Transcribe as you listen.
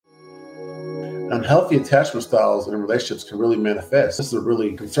unhealthy attachment styles in relationships can really manifest. This is a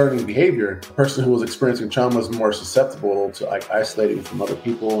really concerning behavior. A person who is experiencing trauma is more susceptible to isolating from other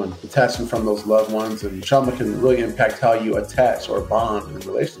people and detaching from those loved ones. And trauma can really impact how you attach or bond in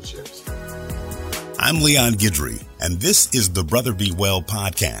relationships. I'm Leon Guidry, and this is the Brother Be Well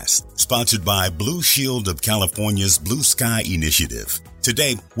podcast, sponsored by Blue Shield of California's Blue Sky Initiative.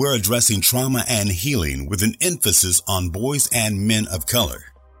 Today, we're addressing trauma and healing with an emphasis on boys and men of color.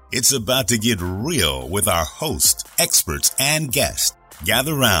 It's about to get real with our hosts, experts, and guests.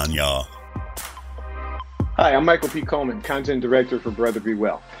 Gather round, y'all. Hi, I'm Michael P. Coleman, Content Director for Brother Be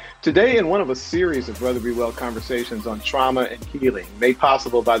Well. Today, in one of a series of Brother Be Well conversations on trauma and healing, made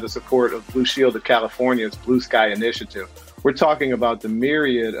possible by the support of Blue Shield of California's Blue Sky Initiative, we're talking about the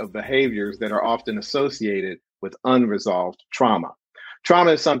myriad of behaviors that are often associated with unresolved trauma.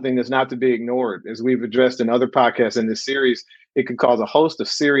 Trauma is something that's not to be ignored. As we've addressed in other podcasts in this series, it can cause a host of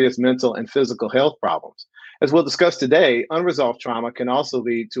serious mental and physical health problems. As we'll discuss today, unresolved trauma can also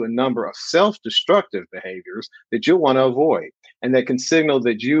lead to a number of self-destructive behaviors that you'll want to avoid, and that can signal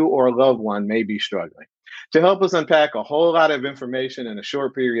that you or a loved one may be struggling. To help us unpack a whole lot of information in a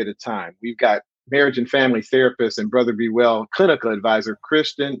short period of time, we've got marriage and family therapist and Brother Be Well clinical advisor,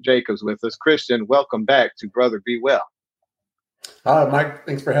 Christian Jacobs, with us. Christian, welcome back to Brother Be Well. Hi, Mike.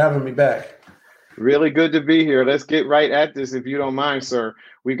 Thanks for having me back. Really good to be here. Let's get right at this, if you don't mind, sir.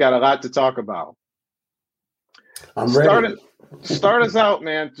 We've got a lot to talk about. I'm ready. Start us out,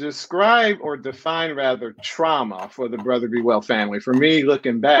 man. Describe or define, rather, trauma for the Brother Be Well family. For me,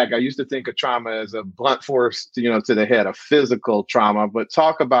 looking back, I used to think of trauma as a blunt force, to the head, a physical trauma. But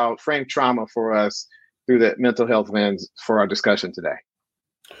frame trauma for us through that mental health lens for our discussion today.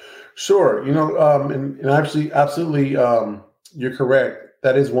 Sure. And absolutely, you're correct.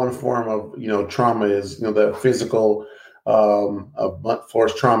 That is one form of, trauma is, the physical, blunt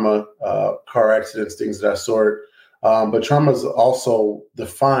force trauma, car accidents, things of that sort. But trauma is also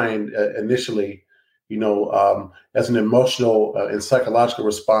defined initially, as an emotional and psychological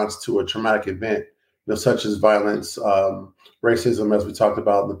response to a traumatic event, such as violence, racism, as we talked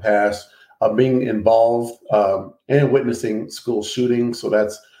about in the past, being involved and witnessing school shootings. So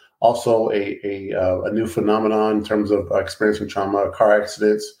that's also a new phenomenon in terms of experiencing trauma, car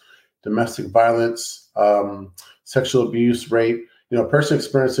accidents, domestic violence, sexual abuse, rape. A person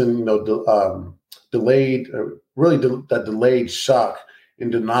experiencing, delayed shock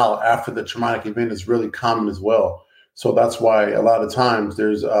and denial after the traumatic event is really common as well. So that's why a lot of times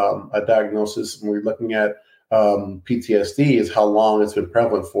there's a diagnosis when we're looking at PTSD is how long it's been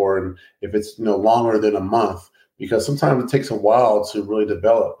prevalent for, and if it's longer than a month, because sometimes it takes a while to really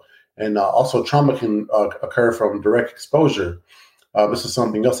develop. And also trauma can occur from direct exposure. This is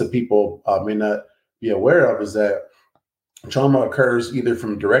something else that people may not be aware of, is that trauma occurs either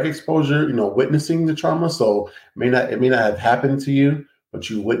from direct exposure, witnessing the trauma. So it may not have happened to you, but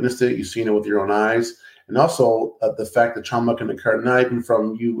you witnessed it, you've seen it with your own eyes. And also the fact that trauma can occur not even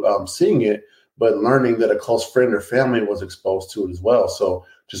from you seeing it, but learning that a close friend or family was exposed to it as well. So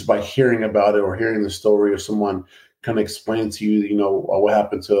just by hearing about it or hearing the story of someone kind of explain to you, what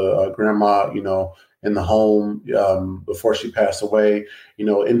happened to grandma, in the home before she passed away,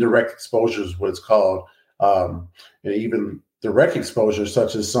 indirect exposure is what it's called. And even direct exposure,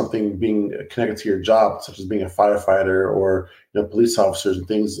 such as something being connected to your job, such as being a firefighter or police officers and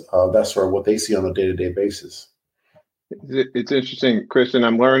things, that's sort of what they see on a day-to-day basis. It's interesting, Christian.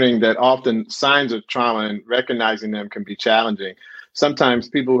 I'm learning that often signs of trauma and recognizing them can be challenging. Sometimes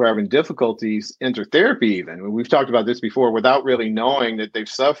people who are having difficulties enter therapy even. We've talked about this before, without really knowing that they've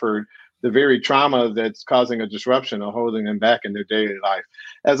suffered the very trauma that's causing a disruption or holding them back in their daily life.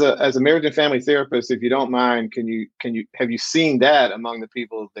 As a marriage and family therapist, if you don't mind, have you seen that among the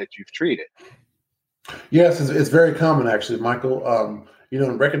people that you've treated? Yes, it's very common, actually, Michael.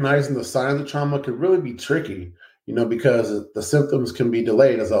 Recognizing the signs of trauma can really be tricky, because the symptoms can be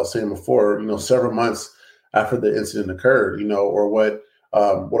delayed, as I was saying before, several months after the incident occurred, or what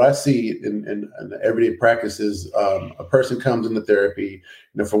I see in everyday practice is a person comes into therapy,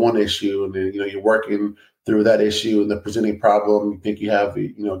 for one issue, and then, you're working through that issue and the presenting problem. You think you have, a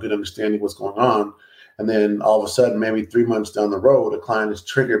good understanding of what's going on. And then all of a sudden, maybe 3 months down the road, a client is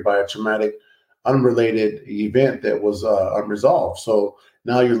triggered by a traumatic, unrelated event that was unresolved. So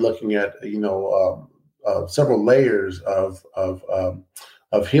now you're looking at, several layers of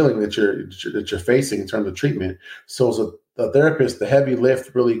healing that you're facing in terms of treatment. So as a therapist, the heavy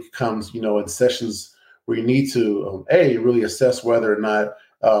lift really comes, in sessions where you need to really assess whether or not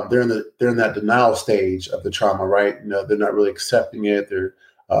they're in that denial stage of the trauma, right? They're not really accepting it. They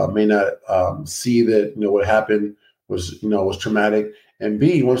may not see that what happened was traumatic, And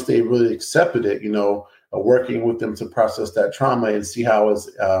B, once they really accepted it, working with them to process that trauma and see how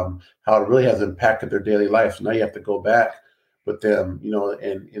it really has impacted their daily life. So now you have to go back with them,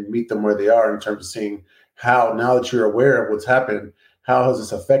 and meet them where they are in terms of seeing how, now that you're aware of what's happened, how has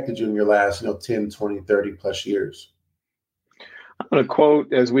this affected you in your last, 10, 20, 30 plus years? I'm going to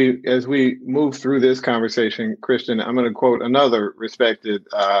quote as we move through this conversation, Christian. I'm going to quote another respected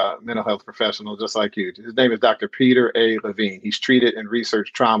mental health professional, just like you. His name is Dr. Peter A. Levine. He's treated and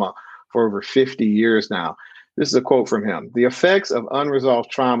researched trauma for over 50 years now. This is a quote from him. "The effects of unresolved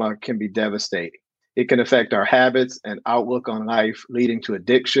trauma can be devastating. It can affect our habits and outlook on life, leading to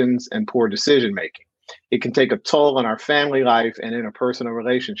addictions and poor decision making. It can take a toll on our family life and interpersonal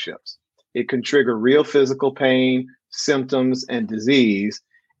relationships. It can trigger real physical pain, symptoms, and disease,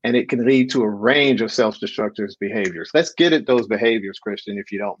 and it can lead to a range of self-destructive behaviors." Let's get at those behaviors, Christian, if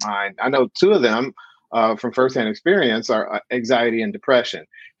you don't mind. I know two of them from firsthand experience are anxiety and depression.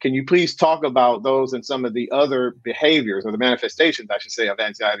 Can you please talk about those and some of the other behaviors, or the manifestations, I should say, of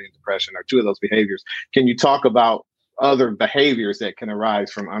anxiety and depression are two of those behaviors? Can you talk about other behaviors that can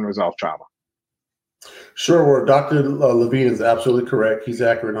arise from unresolved trauma? Sure. Well, Dr. Levine is absolutely correct. He's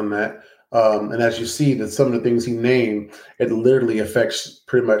accurate on that. And as you see, that some of the things he named, it literally affects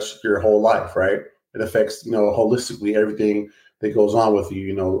pretty much your whole life, right? It affects, holistically everything that goes on with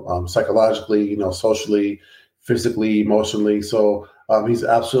you, psychologically, socially, physically, emotionally. So he's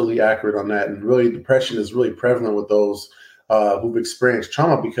absolutely accurate on that. And really, depression is really prevalent with those who've experienced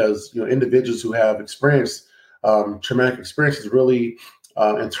trauma, because, individuals who have experienced traumatic experiences really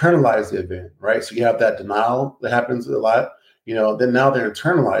internalize the event, right? So you have that denial that happens a lot. Then now they're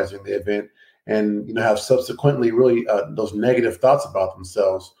internalizing the event and, have subsequently really those negative thoughts about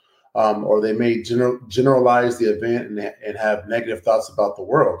themselves, or they may generalize the event and have negative thoughts about the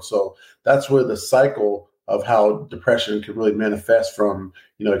world. So that's where the cycle of how depression can really manifest from,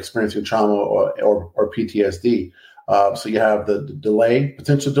 experiencing trauma or PTSD. So you have the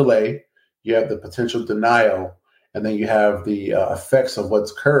potential delay, you have the potential denial, and then you have the effects of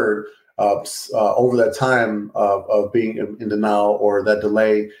what's occurred over that time of being in denial, or that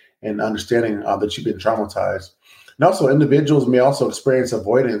delay in understanding that you've been traumatized. And also, individuals may also experience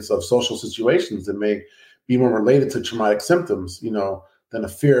avoidance of social situations that may be more related to traumatic symptoms, than a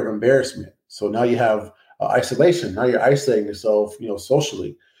fear of embarrassment. So now you have isolation. Now you're isolating yourself,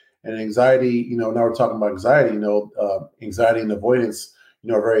 socially. And anxiety, now we're talking about anxiety, anxiety and avoidance,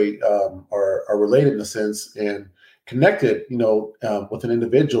 are very are related in a sense, and connected, within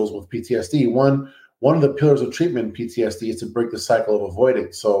individuals with PTSD. One of the pillars of treatment in PTSD is to break the cycle of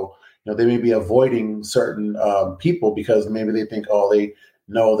avoidance. So, they may be avoiding certain people because maybe they think, oh, they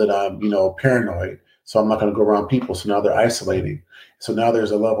know that I'm, paranoid, so I'm not going to go around people. So now they're isolating. So now there's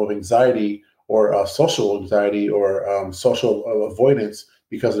a level of anxiety, or social anxiety, or social avoidance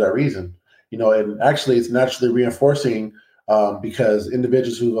because of that reason. And actually it's naturally reinforcing because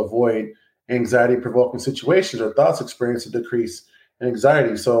individuals who avoid anxiety-provoking situations or thoughts experience a decrease in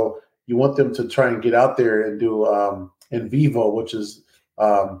anxiety. So you want them to try and get out there and do in vivo, which is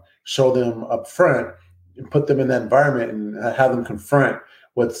show them up front and put them in that environment and have them confront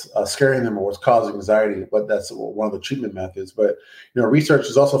what's scaring them or what's causing anxiety. But that's one of the treatment methods. But research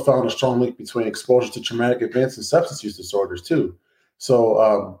has also found a strong link between exposure to traumatic events and substance use disorders too.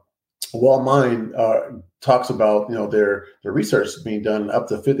 So Mind talks about their research being done. Up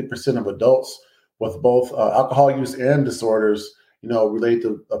to 50% of adults with both alcohol use and disorders related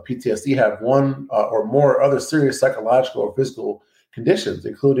to PTSD have one or more other serious psychological or physical conditions,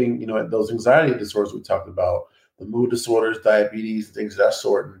 including those anxiety disorders we talked about, the mood disorders, diabetes, things of that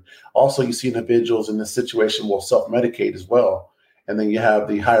sort. And also you see individuals in this situation will self-medicate as well. And then you have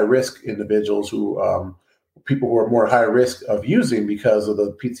the high risk individuals people who are more high risk of using because of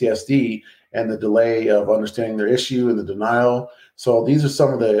the PTSD and the delay of understanding their issue and the denial. So these are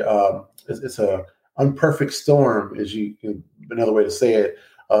some of the, it's a unperfect storm, another way to say it,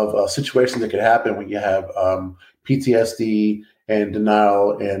 of situations that could happen when you have PTSD and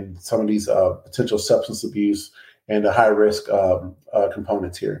denial and some of these potential substance abuse and the high risk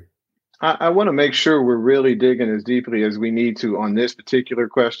components here. I want to make sure we're really digging as deeply as we need to on this particular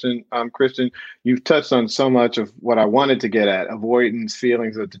question, Christian. You've touched on so much of what I wanted to get at: avoidance,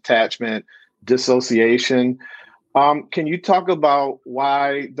 feelings of detachment, dissociation. Can you talk about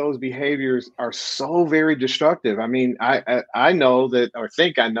why those behaviors are so very destructive? I mean, I know that, or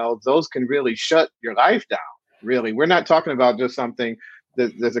think I know, those can really shut your life down. Really, we're not talking about just something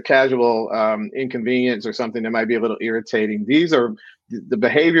there's a casual inconvenience or something that might be a little irritating. These are the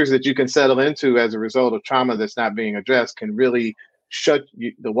behaviors that you can settle into as a result of trauma that's not being addressed can really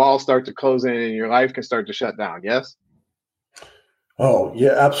the walls start to close in and your life can start to shut down. Yes? Oh,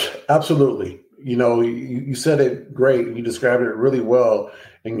 yeah, absolutely. You said it great. You described it really well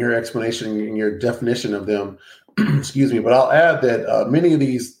in your explanation and your definition of them. Excuse me. But I'll add that many of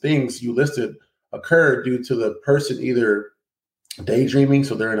these things you listed occur due to the person either daydreaming,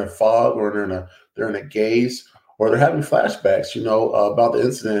 so they're in a fog, or they're in a gaze, or they're having flashbacks, about the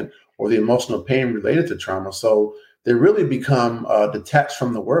incident or the emotional pain related to trauma. So they really become detached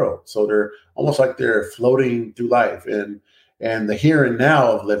from the world. So they're almost like they're floating through life and the here and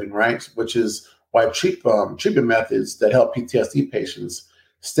now of living, right? Which is why treatment methods that help PTSD patients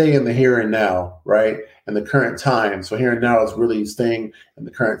stay in the here and now, right? And the current time. So here and now is really staying in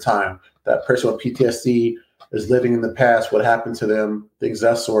the current time. That person with PTSD is living in the past, what happened to them, things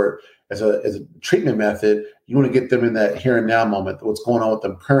of that sort. As a treatment method, you want to get them in that here and now moment. What's going on with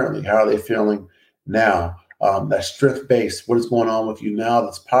them currently? How are they feeling now? That strength base. What is going on with you now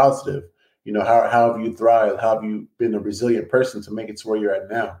that's positive? How have you thrived? How have you been a resilient person to make it to where you're at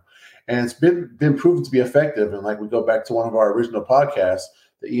now? And it's been proven to be effective. And like we go back to one of our original podcasts,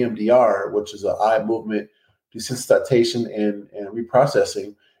 the EMDR, which is an eye movement desensitization and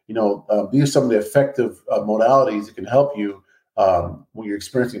reprocessing. These are some of the effective modalities that can help you when you're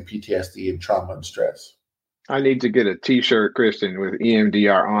experiencing PTSD and trauma and stress. I need to get a T-shirt, Christian, with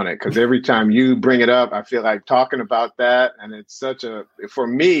EMDR on it, because every time you bring it up, I feel like talking about that, and it's for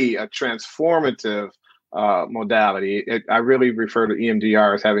me, a transformative modality. I really refer to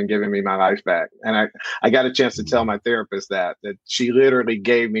EMDR as having given me my life back, and I got a chance to tell my therapist that she literally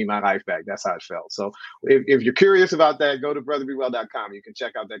gave me my life back. That's how it felt. So if you're curious about that, go to brotherbewell.com. You can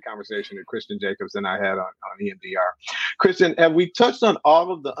check out that conversation that Christian Jacobs and I had on EMDR. Christian, have we touched on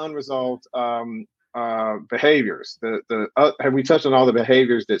all of the unresolved behaviors? Have we touched on all the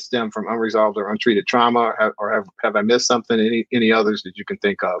behaviors that stem from unresolved or untreated trauma, or have I missed something? Any others that you can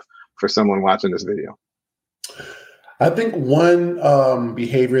think of for someone watching this video? I think one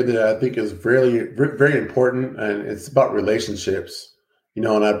behavior that I think is very, very important, and it's about relationships.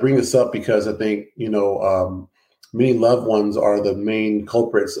 And I bring this up because I think many loved ones are the main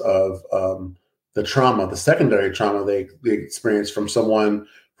culprits of the trauma, the secondary trauma they experience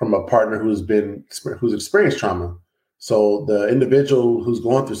from a partner who's experienced trauma. So the individual who's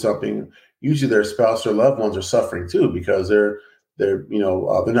going through something, usually their spouse or loved ones are suffering too, because they're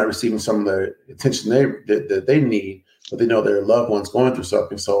not receiving some of the attention that they need, but they know their loved one's going through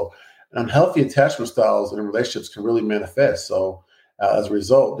something. So unhealthy attachment styles in relationships can really manifest. So as a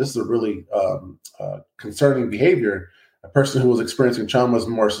result, this is a really concerning behavior. A person who was experiencing trauma is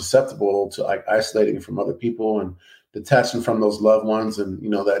more susceptible to isolating from other people and detaching from those loved ones. And,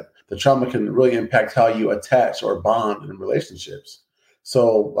 that the trauma can really impact how you attach or bond in relationships.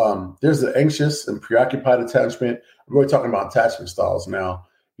 So there's the anxious and preoccupied attachment. I'm really talking about attachment styles now.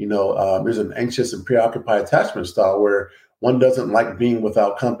 There's an anxious and preoccupied attachment style where one doesn't like being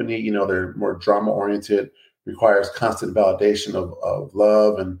without company. They're more drama oriented, requires constant validation of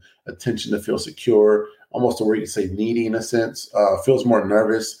love and attention to feel secure, almost to where you can say needy in a sense, feels more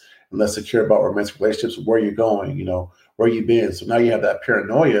nervous and less secure about romantic relationships, where you're going, where you've been. So now you have that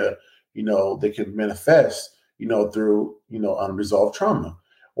paranoia, that can manifest, through, unresolved trauma.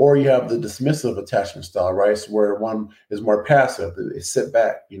 Or you have the dismissive attachment style, right? So where one is more passive, they sit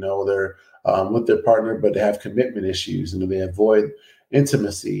back, they're with their partner, but they have commitment issues and they avoid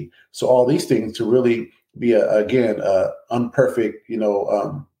intimacy. So all these things to really be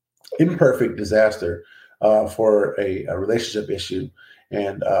imperfect disaster for a relationship issue.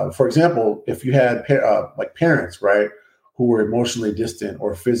 And for example, if you had parents, right, who were emotionally distant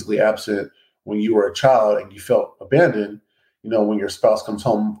or physically absent when you were a child and you felt abandoned, when your spouse comes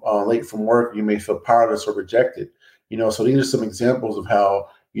home late from work, you may feel powerless or rejected. So these are some examples of how,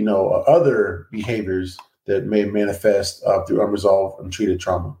 other behaviors that may manifest through unresolved, untreated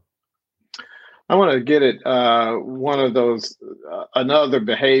trauma. I want to get at one of those, another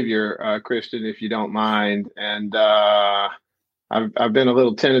behavior, Christian, if you don't mind. And I've been a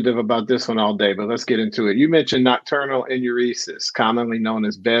little tentative about this one all day, but let's get into it. You mentioned nocturnal enuresis, commonly known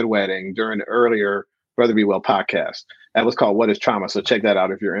as bedwetting, during the earlier Brother Be Well podcast. That was called What is Trauma? So check that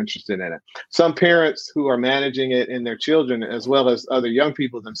out if you're interested in it. Some parents who are managing it in their children, as well as other young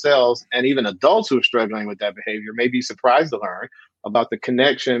people themselves, and even adults who are struggling with that behavior, may be surprised to learn about the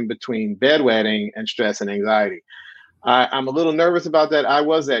connection between bedwetting and stress and anxiety. I'm a little nervous about that. I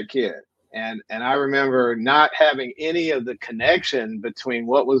was that kid. And I remember not having any of the connection between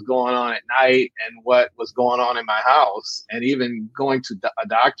what was going on at night and what was going on in my house, and even going to a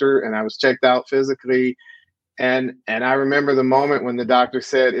doctor, and I was checked out physically. And I remember the moment when the doctor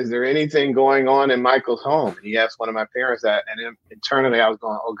said, "Is there anything going on in Michael's home?" And he asked one of my parents that, and internally I was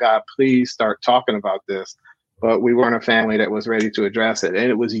going, "Oh God, please start talking about this." but we weren't a family that was ready to address it. And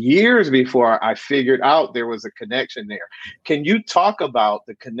it was years before I figured out there was a connection there. Can you talk about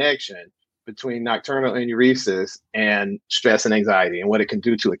the connection between nocturnal enuresis and stress and anxiety and what it can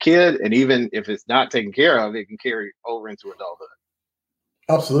do to a kid? And even if it's not taken care of, it can carry over into adulthood.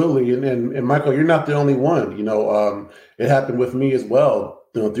 Absolutely. And Michael, you're not the only one. It happened with me as well,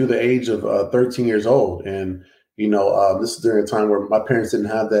 through the age of 13 years old. And, this is during a time where my parents didn't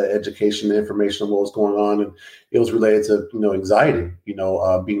have that education, information on what was going on. And it was related to, anxiety,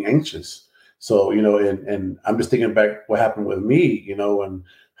 being anxious. So, and I'm just thinking back what happened with me, and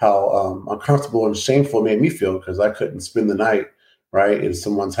how uncomfortable and shameful it made me feel because I couldn't spend the night, right, in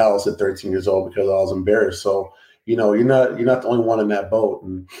someone's house at 13 years old because I was embarrassed. So, you're not the only one in that boat.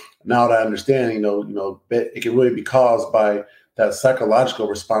 And now that I understand, it can really be caused by that psychological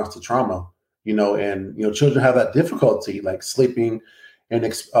response to trauma, and children have that difficulty, like sleeping and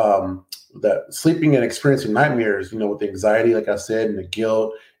sleeping and experiencing nightmares, with the anxiety, like I said, and the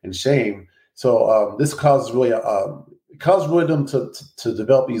guilt and shame. So this causes them to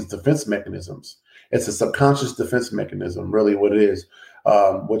develop these defense mechanisms. It's a subconscious defense mechanism, really what it is.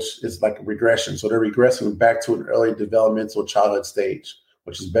 Which is like regression. So they're regressing back to an early developmental childhood stage,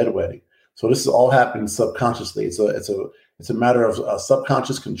 which is bedwetting. So this is all happening subconsciously. It's a matter of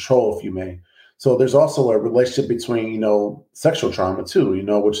subconscious control, if you may. So there's also a relationship between, sexual trauma too,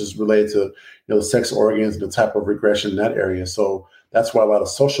 which is related to, the sex organs and the type of regression in that area. So that's why a lot of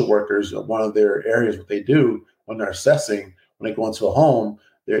social workers, one of their areas, what they do when they're assessing, when they go into a home,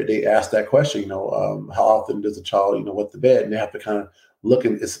 they ask that question, how often does a child, wet the bed? And they have to kind of look,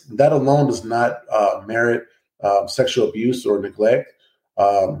 and that alone does not merit sexual abuse or neglect,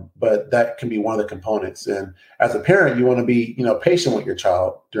 but that can be one of the components. And as a parent, you want to be, patient with your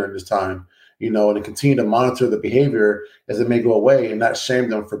child during this time, and to continue to monitor the behavior as it may go away and not shame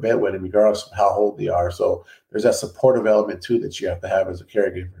them for bedwetting, regardless of how old they are. So there's that supportive element too that you have to have as a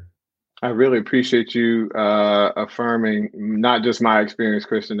caregiver. I really appreciate you affirming not just my experience,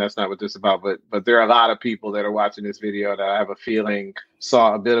 Christian. That's not what this is about, but there are a lot of people that are watching this video that I have a feeling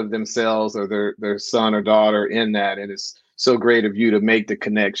saw a bit of themselves or their son or daughter in that. And it's so great of you to make the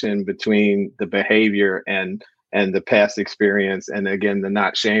connection between the behavior and the past experience. And again, the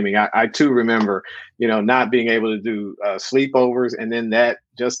not shaming. I too remember, not being able to do sleepovers, and then that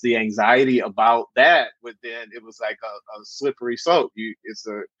just the anxiety about that. But then it was like a slippery slope. It's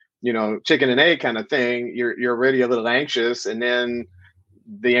a chicken and egg kind of thing. You're already a little anxious, and then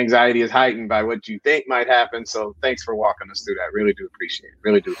the anxiety is heightened by what you think might happen. So thanks for walking us through that. Really do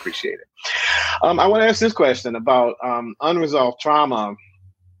appreciate it. I want to ask this question about unresolved trauma.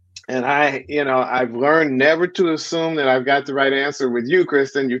 And I've learned never to assume that I've got the right answer with you,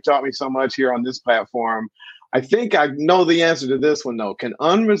 Kristen. You've taught me so much here on this platform. I think I know the answer to this one, though. Can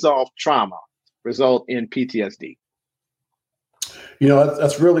unresolved trauma result in PTSD?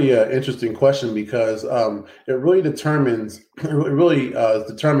 That's really an interesting question because it really is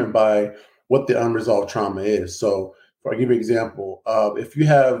determined by what the unresolved trauma is. So, I'll give you an example. If you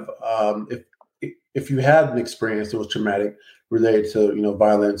have if you had an experience that was traumatic related to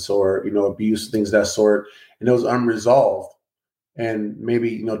violence or abuse, things of that sort, and it was unresolved, and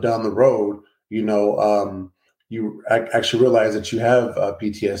maybe down the road you actually realize that you have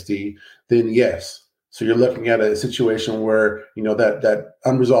PTSD, then yes. So you're looking at a situation where, that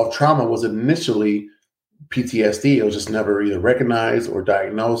unresolved trauma was initially PTSD. It was just never either recognized or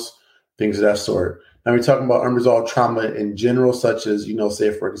diagnosed, things of that sort. Now we're talking about unresolved trauma in general, such as,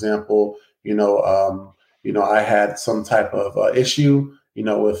 say, for example, I had some type of issue,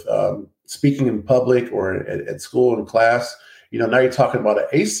 with speaking in public or at school in class. Now you're talking about an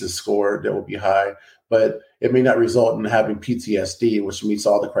ACEs score that will be high, but it may not result in having PTSD, which meets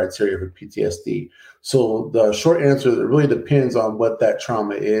all the criteria for PTSD. So the short answer, it really depends on what that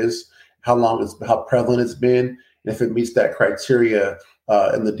trauma is, how prevalent it's been, and if it meets that criteria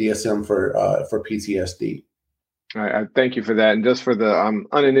in the DSM for PTSD. All right, thank you for that. And just for the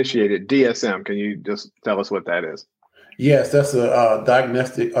uninitiated, DSM, can you just tell us what that is? Yes, that's a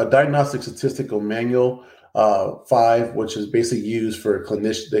diagnostic statistical manual 5, which is basically used for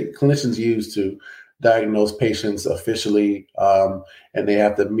clinicians use to diagnose patients officially, and they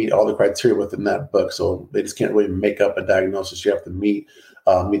have to meet all the criteria within that book. So they just can't really make up a diagnosis. You have to meet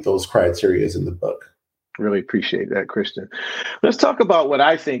those criteria in the book. Really appreciate that, Christian. Let's talk about what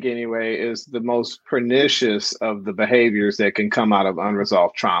I think, anyway, is the most pernicious of the behaviors that can come out of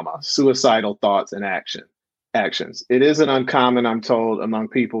unresolved trauma: suicidal thoughts and actions. It isn't uncommon, I'm told, among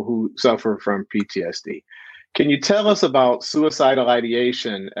people who suffer from PTSD. Can you tell us about suicidal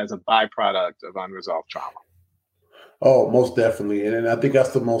ideation as a byproduct of unresolved trauma? Oh, most definitely. And I think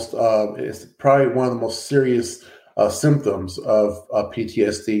that's the most, it's probably one of the most serious symptoms of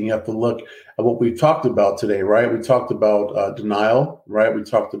PTSD. You have to look at what we've talked about today, right? We talked about denial, right? We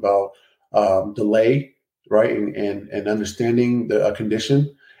talked about delay, right? And understanding the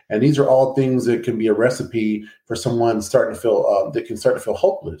condition. And these are all things that can be a recipe for someone starting to feel, that can start to feel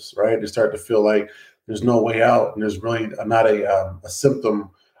hopeless, right? They start to feel like there's no way out and there's really not a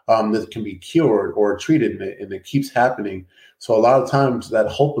symptom that can be cured or treated, and it keeps happening. So a lot of times that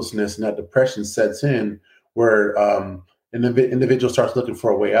hopelessness and that depression sets in where an individual starts looking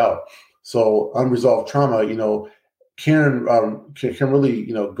for a way out. So unresolved trauma, can really,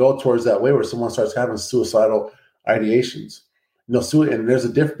 go towards that way where someone starts having suicidal ideations. And there's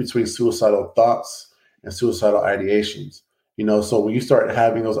a difference between suicidal thoughts and suicidal ideations. So when you start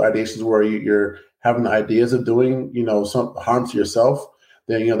having those ideations where you're having the ideas of doing, some harm to yourself,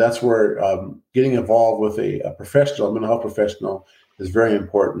 then that's where getting involved with a professional, a mental health professional, is very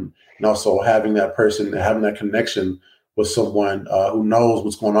important. And also having that person, having that connection with someone who knows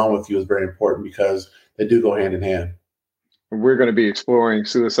what's going on with you is very important, because they do go hand in hand. We're going to be exploring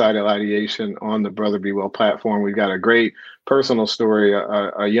suicidal ideation on the Brother Be Well platform. We've got a great personal story,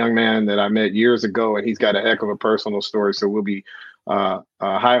 a young man that I met years ago, and he's got a heck of a personal story. So we'll be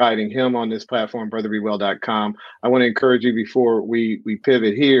highlighting him on this platform, brotherbewell.com. I want to encourage you, before we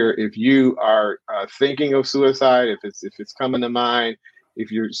pivot here, if you are thinking of suicide, if it's coming to mind,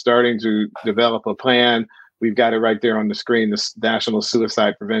 if you're starting to develop a plan, we've got it right there on the screen, the National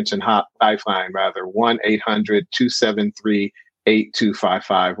Suicide Prevention Lifeline, 1-800-273-8255,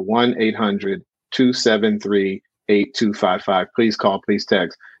 1-800-273-8255. Please call, please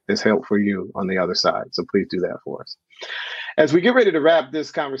text. There's help for you on the other side. So please do that for us. As we get ready to wrap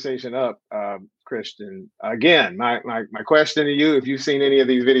this conversation up, Christian, again, my question to you, if you've seen any of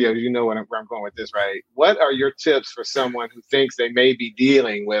these videos, you know where I'm going with this, right? What are your tips for someone who thinks they may be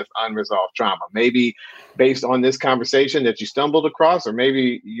dealing with unresolved trauma? Maybe based on this conversation that you stumbled across, or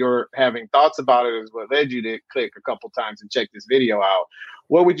maybe you're having thoughts about it is what led you to click a couple times and check this video out.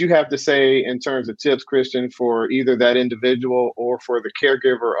 What would you have to say in terms of tips, Christian, for either that individual or for the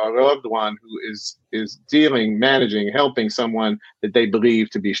caregiver or loved one who is managing, helping someone that they believe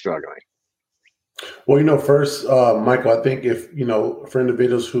to be struggling? Well, first, Michael, I think if, for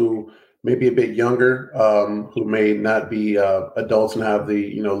individuals who may be a bit younger, who may not be adults and have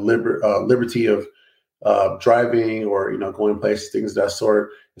the, liberty of driving or, going places, things of that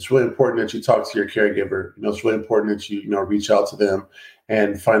sort, it's really important that you talk to your caregiver. It's really important that you, reach out to them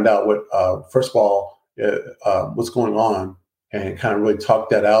and find out what, first of all, what's going on, and kind of really talk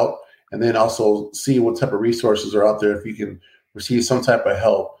that out. And then also see what type of resources are out there, if you can receive some type of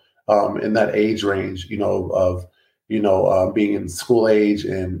help in that age range, of being in school age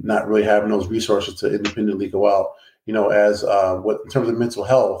and not really having those resources to independently go out. In terms of mental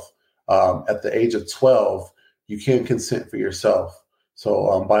health, at the age of 12, you can consent for yourself.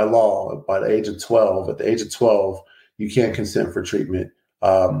 So by law, by the age of 12, you can consent for treatment.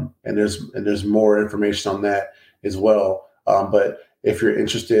 And there's more information on that as well. But if you're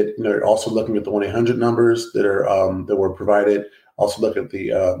interested, also looking at the 1-800 numbers that are that were provided. Also look at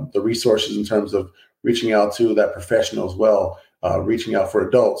the resources in terms of reaching out to that professional as well. Reaching out for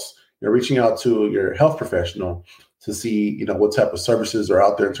adults, reaching out to your health professional to see, what type of services are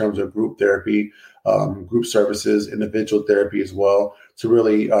out there in terms of group therapy, group services, individual therapy as well, to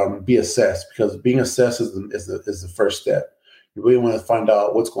really be assessed, because being assessed is the first step. You really want to find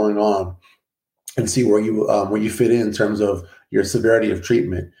out what's going on and see where you fit in terms of your severity of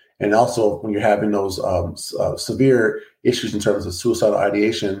treatment. And also when you're having those severe issues in terms of suicidal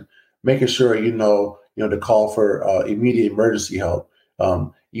ideation, making sure to call for immediate emergency help.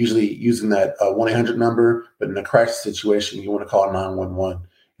 Usually using that 1-800 number, but in a crisis situation, you want to call 911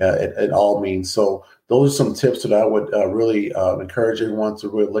 at all means. So those are some tips that I would really encourage everyone to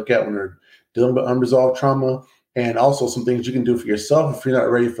really look at when they're dealing with unresolved trauma. And also some things you can do for yourself if you're not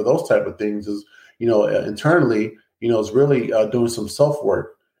ready for those type of things is, internally, is really doing some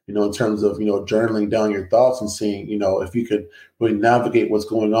self-work, in terms of, journaling down your thoughts and seeing, if you could really navigate what's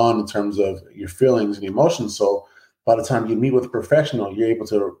going on in terms of your feelings and emotions. So by the time you meet with a professional, you're able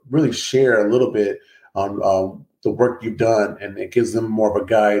to really share a little bit on the work you've done, and it gives them more of a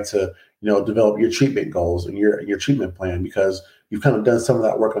guide to, develop your treatment goals and your treatment plan, because you've kind of done some of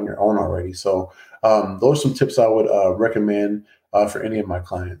that work on your own already. So those are some tips I would recommend for any of my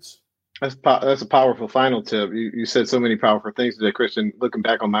clients. That's a powerful final tip. You said so many powerful things today, Christian. Looking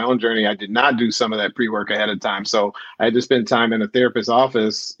back on my own journey, I did not do some of that pre-work ahead of time. So I had to spend time in a therapist's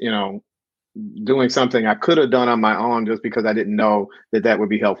office, doing something I could have done on my own just because I didn't know that would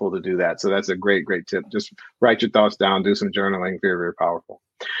be helpful to do that. So that's a great tip. Just write your thoughts down, do some journaling. Very, very powerful.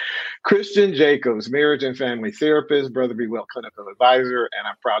 Christian Jacobs, marriage and family therapist, Brother Be Well clinical advisor, and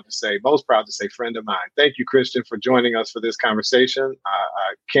I'm most proud to say friend of mine. Thank you, Christian, for joining us for this conversation.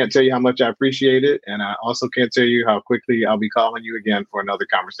 I can't tell you how much I appreciate it, and I also can't tell you how quickly I'll be calling you again for another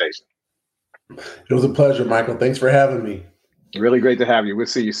conversation. It was a pleasure, Michael. Thanks for having me. Really great to have you. We'll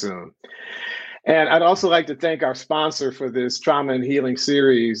see you soon. And I'd also like to thank our sponsor for this trauma and healing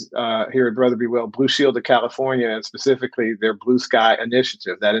series here at Brother Be Well, Blue Shield of California, and specifically their Blue Sky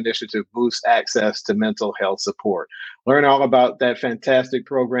initiative. That initiative boosts access to mental health support. Learn all about that fantastic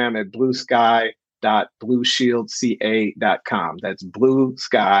program at bluesky.blueshieldca.com. That's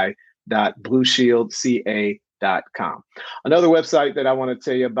bluesky.blueshieldca.com. Another website that I want to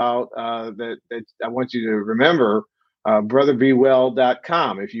tell you about that I want you to remember,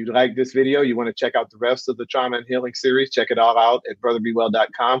 brotherbewell.com. If you like this video, you want to check out the rest of the trauma and healing series, check it all out at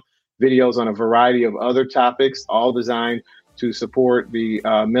brotherbewell.com. Videos on a variety of other topics, all designed to support the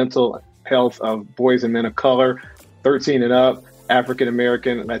mental health of boys and men of color, 13 and up, African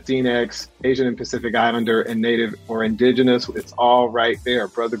American, Latinx, Asian and Pacific Islander, and Native or Indigenous. It's all right there,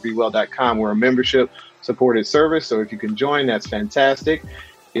 brotherbewell.com. We're a membership supported service, so if you can join, that's fantastic.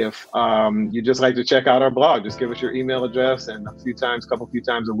 If you just like to check out our blog, just give us your email address, and a few times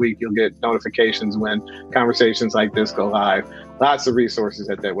a week, you'll get notifications when conversations like this go live. Lots of resources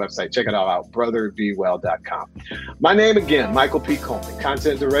at that website. Check it all out, brotherbewell.com. My name again, Michael P. Coleman,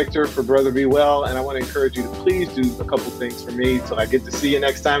 content director for Brother Be Well, and I want to encourage you to please do a couple things for me till I get to see you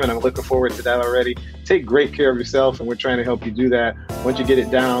next time, and I'm looking forward to that already. Take great care of yourself, and we're trying to help you do that. Once you get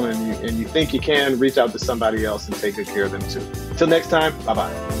it down and you think you can, reach out to somebody else and take good care of them too. Till next time,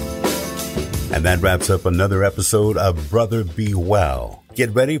 bye-bye. And that wraps up another episode of Brother Be Well.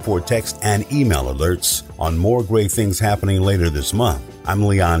 Get ready for text and email alerts on more great things happening later this month. I'm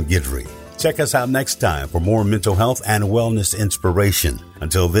Leon Guidry. Check us out next time for more mental health and wellness inspiration.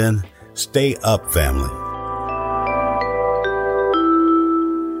 Until then, stay up, family.